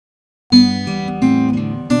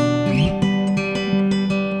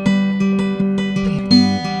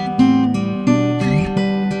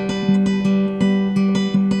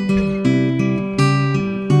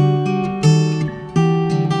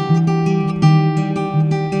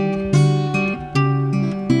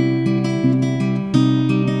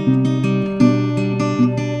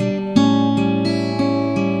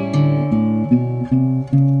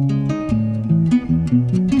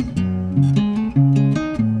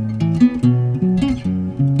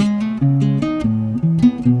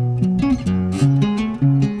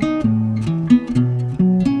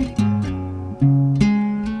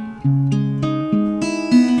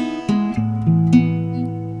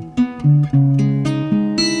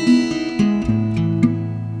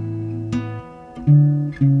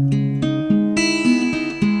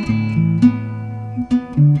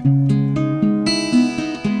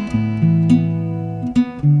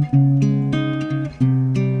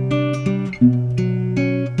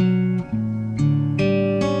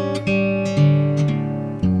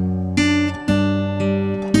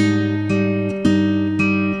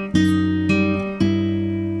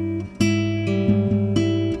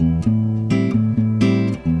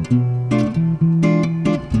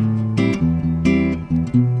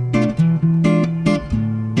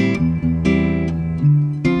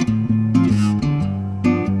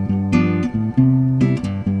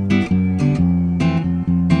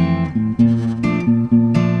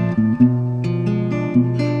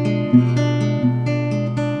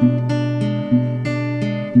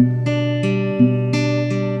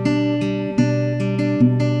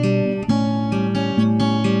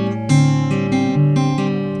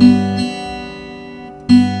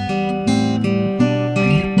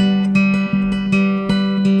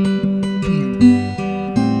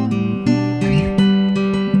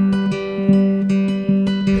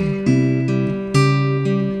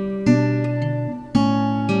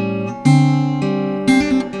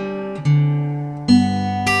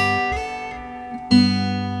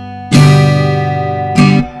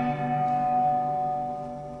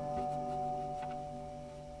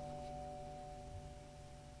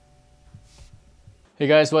Hey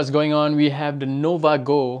guys, what's going on? We have the Nova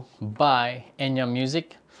Go by Enya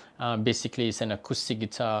Music. Basically, it's an acoustic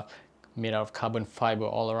guitar made out of carbon fiber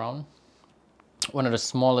all around. One of the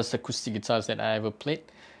smallest acoustic guitars that I ever played.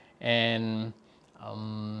 And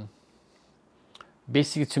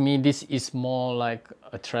basically to me, this is more like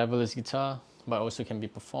a traveler's guitar, but also can be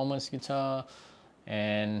performance guitar.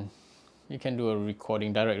 And you can do a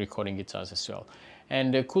recording, direct recording guitars as well.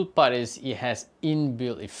 And the cool part is it has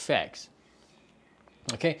inbuilt effects.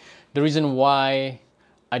 Okay, the reason why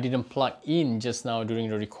I didn't plug in just now during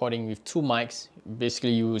the recording with two mics, basically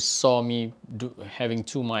you saw me having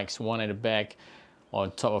two mics, one at the back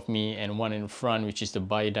on top of me and one in front, which is the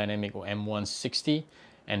Beyerdynamic M160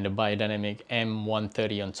 and the Beyerdynamic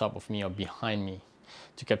M130 on top of me or behind me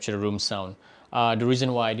to capture the room sound. The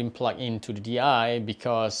reason why I didn't plug into the DI,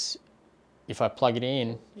 because if I plug it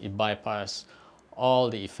in, it bypasses all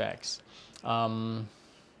the effects.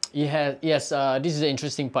 This is the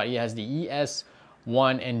interesting part. It has the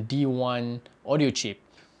ES1 and D1 audio chip.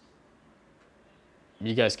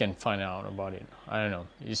 You guys can find out about it. I don't know.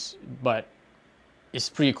 But it's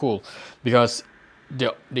pretty cool because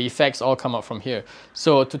the effects all come out from here.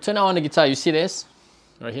 So to turn on the guitar, you see this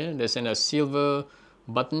right here. There's a silver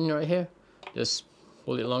button right here. Just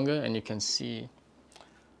hold it longer and you can see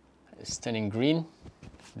it's turning green.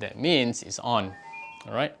 That means it's on.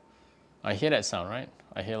 All right. I hear that sound, right?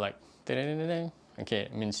 I hear like, okay,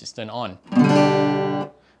 it means it's turned on.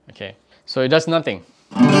 Okay, so it does nothing.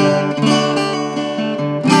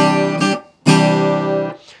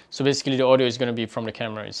 So basically the audio is going to be from the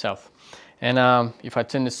camera itself. And if I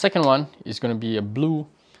turn the second one, it's going to be a blue.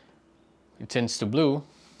 It turns to blue.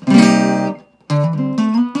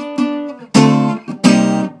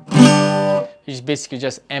 It's basically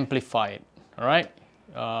just amplified, all right?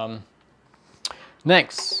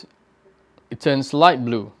 Next, it turns light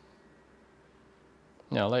blue.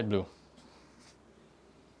 Yeah, light blue.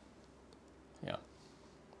 Yeah,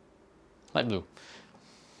 light blue.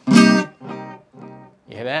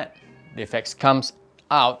 You hear that? The effects comes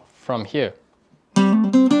out from here.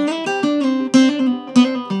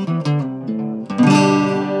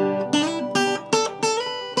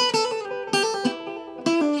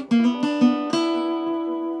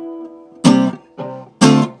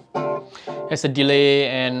 There's a delay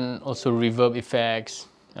and also reverb effects,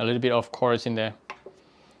 a little bit of chorus in there.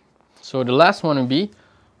 So the last one would be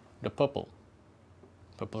the purple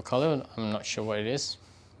color. I'm not sure what it is,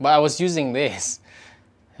 but I was using this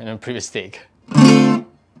in a previous take.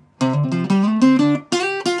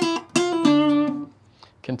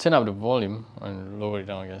 Can turn up the volume and lower it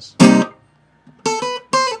down, I guess.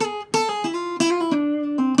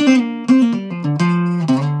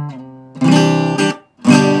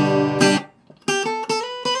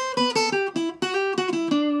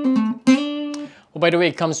 By the way,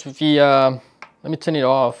 it comes with the, let me turn it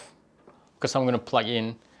off because I'm going to plug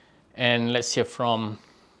in and let's hear from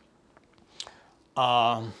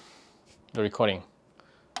the recording.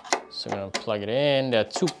 So I'm going to plug it in. There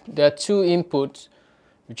are two inputs,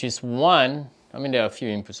 which is one, I mean there are a few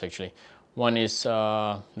inputs actually. One is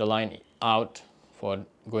the line out for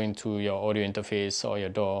going to your audio interface or your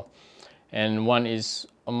DAW, and one is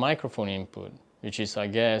a microphone input, which is, I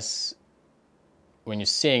guess, when you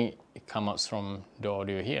sing, it comes out from the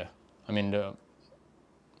audio here. I mean the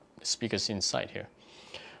speakers inside here.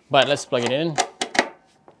 But let's plug it in.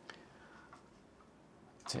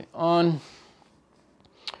 Turn it on.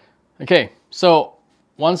 Okay, so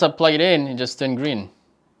once I plug it in, it just turns green.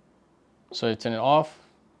 So you turn it off,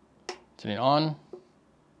 turn it on.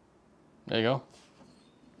 There you go.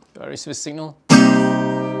 Do I receive a signal?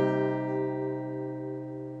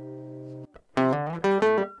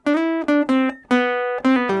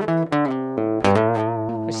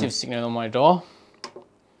 Receive signal on my DAW.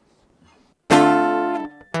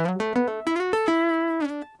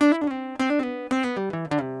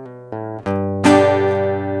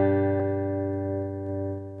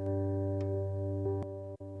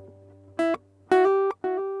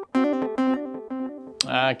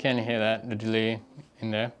 I can hear that, the delay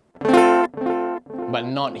in there, but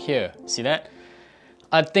not here. See that?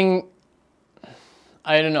 I think,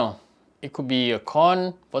 I don't know, it could be a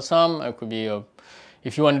con for some, it could be a,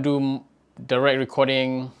 if you want to do direct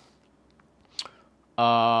recording,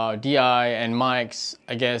 DI and mics,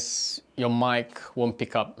 I guess your mic won't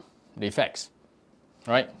pick up the effects,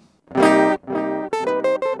 right?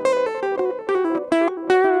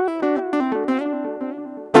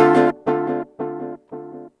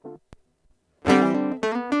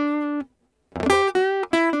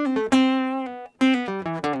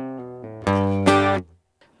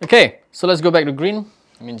 Okay, so let's go back to green.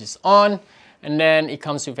 It means it's on. And then it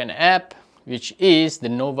comes with an app, which is the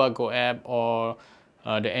Nova Go app, or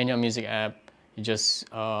the Enya Music app. You just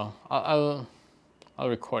I'll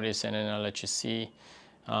record this and then I'll let you see.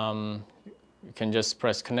 You can just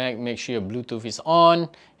press connect, make sure your Bluetooth is on,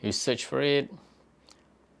 you search for it,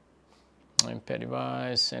 iPad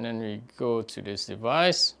device, and then we go to this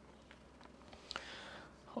device.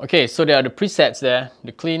 Okay, so there are the presets there,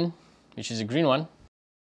 the clean, which is the green one.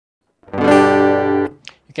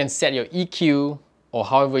 You can set your EQ or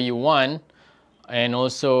however you want, and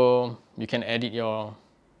also you can edit your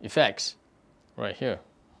effects right here.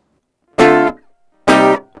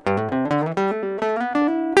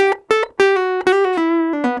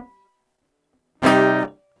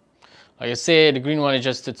 Like I said, the green one is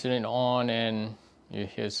just to turn it on and you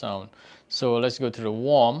hear sound. So let's go to the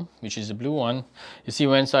warm, which is the blue one. You see,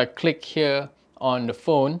 once I click here on the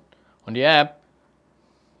phone, on the app,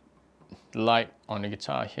 the light on the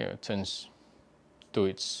guitar here turns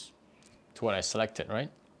to what I selected,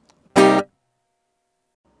 right?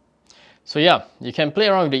 So yeah, you can play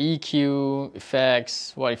around with the EQ,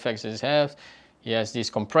 effects, what effects does it have. It has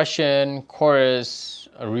this compression, chorus,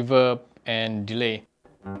 a reverb, and delay.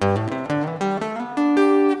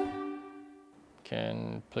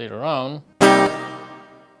 Can play it around.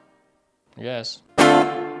 Yes.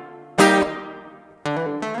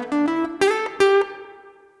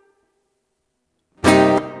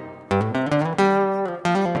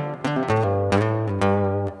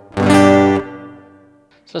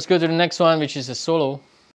 So let's go to the next one, which is a solo.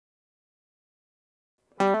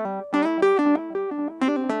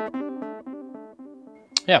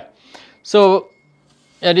 Yeah. So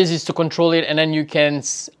yeah, this is to control it, and then you can,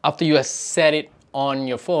 after you have set it on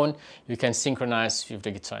your phone, you can synchronize with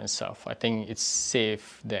the guitar itself. I think it's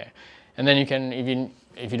safe there. And then you can, even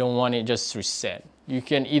if you don't want it, just reset. You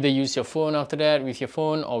can either use your phone after that, with your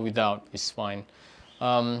phone, or without, it's fine.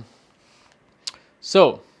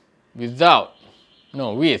 So without,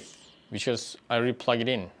 no, with, because I re-plug it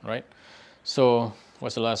in, right? So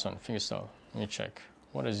what's the last one? Fingerstyle. Let me check.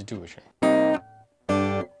 What does it do actually?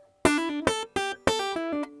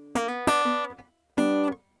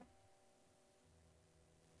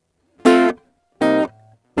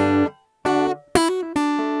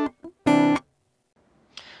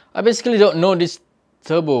 I basically don't know this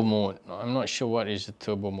turbo mode. I'm not sure what is the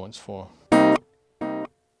turbo modes for.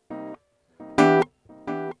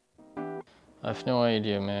 I have no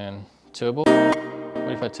idea, man. Turbo?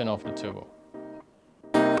 What if I turn off the turbo?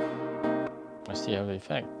 I still have the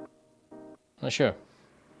effect. Not sure.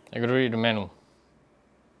 I gotta read the manual.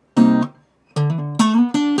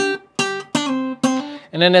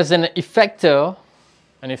 And then there's an effector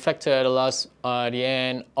at the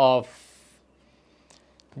end of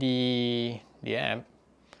the amp.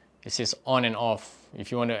 It says on and off.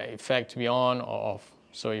 If you want the effect to be on or off.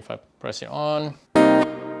 So if I press it on,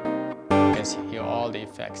 you can hear all the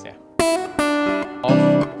effects there.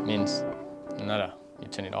 Off means nada. You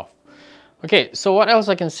turn it off. Okay, so what else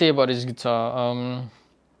I can say about this guitar?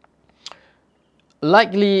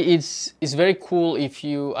 Likely it's very cool if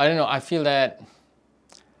you, I don't know, I feel that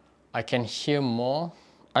I can hear more.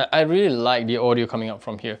 I really like the audio coming up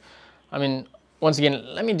from here. I mean, once again,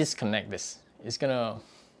 let me disconnect this. It's gonna,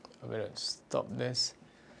 I better stop this,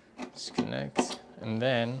 disconnect, and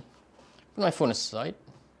then put my phone aside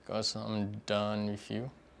because I'm done with you.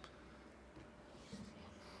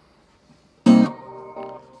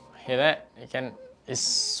 Hear that? You can, it's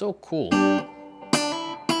so cool.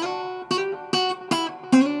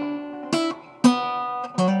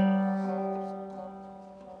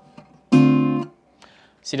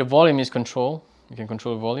 See, the volume is control. You can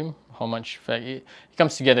control the volume, how much effect it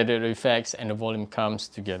comes together, the effects and the volume comes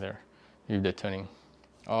together with the turning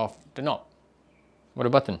of the knob. What a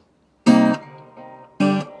button.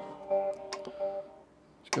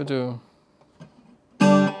 Let's go to,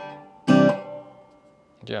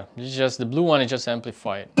 yeah, this is just, the blue one is just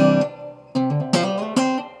amplified.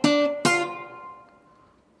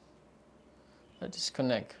 I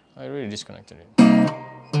disconnect. I really disconnected it.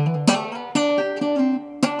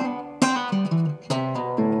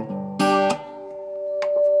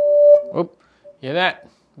 Oop, hear that?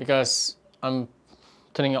 Because I'm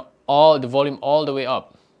turning all the volume all the way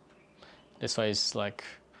up. That's why it's like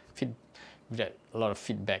a lot of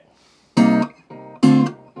feedback.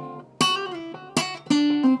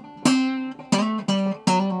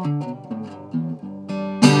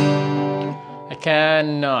 I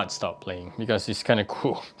cannot stop playing because it's kind of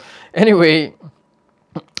cool. Anyway,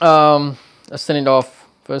 let's turn it off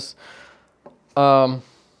first.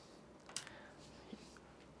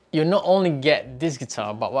 You not only get this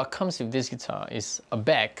guitar, but what comes with this guitar is a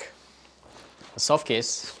back a soft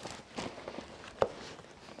case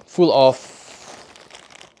full of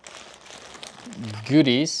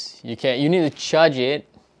goodies. You need to charge it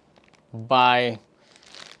by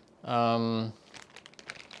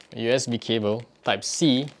USB cable type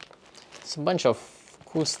C. It's a bunch of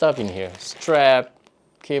cool stuff in here. Strap,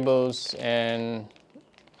 cables, and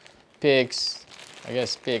picks. I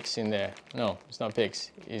guess picks in there. No, it's not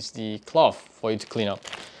picks. It's the cloth for you to clean up.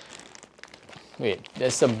 Wait,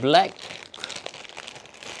 there's a black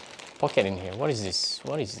pocket in here. What is this?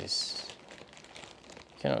 What is this?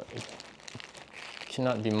 It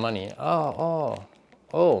cannot be money. Oh.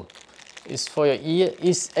 It's for your ear.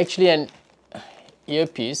 It's actually an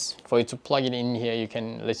earpiece for you to plug it in here. You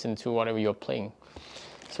can listen to whatever you're playing.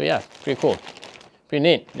 So yeah, pretty cool. Pretty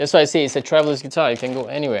neat. That's why I say it's a traveler's guitar. You can go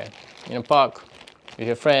anywhere. In a park, with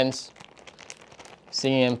your friends,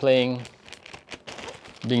 singing and playing,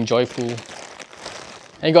 being joyful.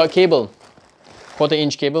 And you got a cable,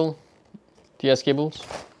 1/4-inch cable, TS cables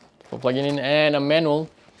for plugging in, and a manual.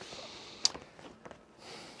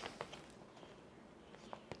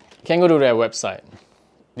 You can go to their website.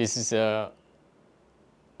 This is a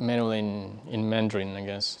manual in Mandarin, I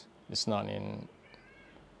guess. It's not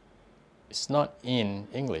in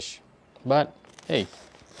English, but hey,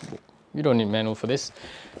 you don't need manual for this.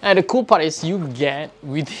 And the cool part is you get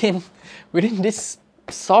within this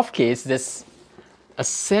soft case, there's a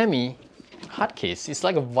semi hard case. It's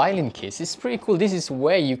like a violin case. It's pretty cool. This is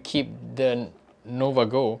where you keep the Nova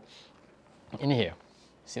Go in here.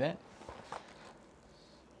 See that?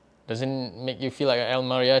 Doesn't make you feel like an El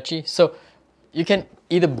Mariachi. So you can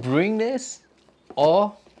either bring this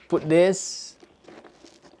or put this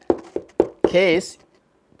case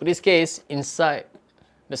inside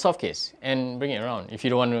the soft case and bring it around if you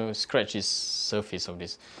don't want to scratch this surface of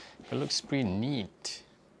this. It looks pretty neat.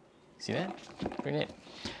 See that? Pretty neat.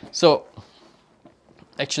 So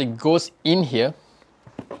actually goes in here.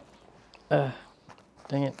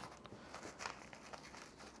 Dang it.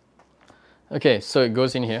 Okay, so it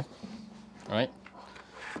goes in here. All right.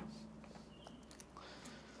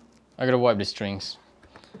 I gotta wipe the strings.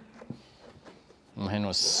 My hand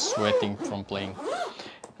was sweating from playing.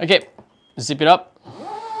 Okay, zip it up.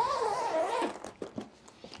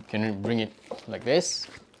 Can you bring it like this?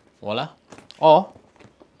 Voila. Or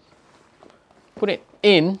put it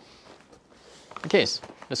in the case,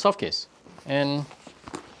 the soft case, and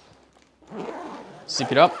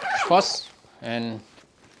zip it up, of course, and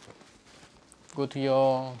go to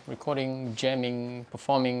your recording, jamming,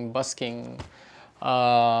 performing, busking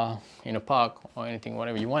in a park or anything,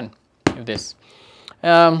 whatever you want with this.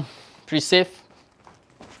 Pretty safe,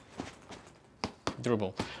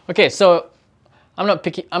 durable. Okay, so I'm not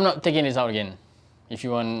taking this out again. If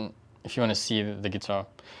you want to see the guitar,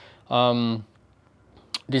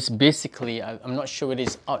 this basically, I'm not sure it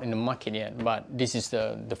is out in the market yet, but this is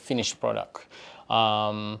the finished product.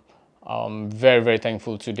 I'm very, very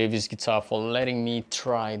thankful to Davis Guitar for letting me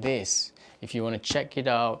try this. If you want to check it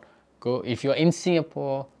out, go. If you're in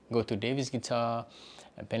Singapore, go to Davis Guitar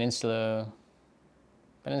at Peninsula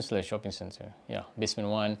Shopping Center. Yeah, Basement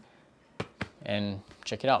 1, and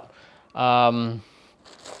check it out. A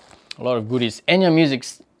lot of goodies. Enya Music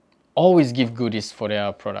always give goodies for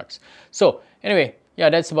their products. So anyway, yeah,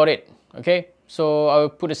 that's about it. Okay, so I'll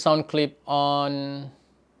put a sound clip on.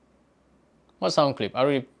 What sound clip? I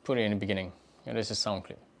already put it in the beginning. Yeah, there's a sound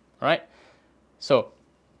clip. All right. So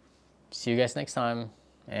see you guys next time,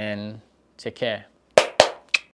 and take care.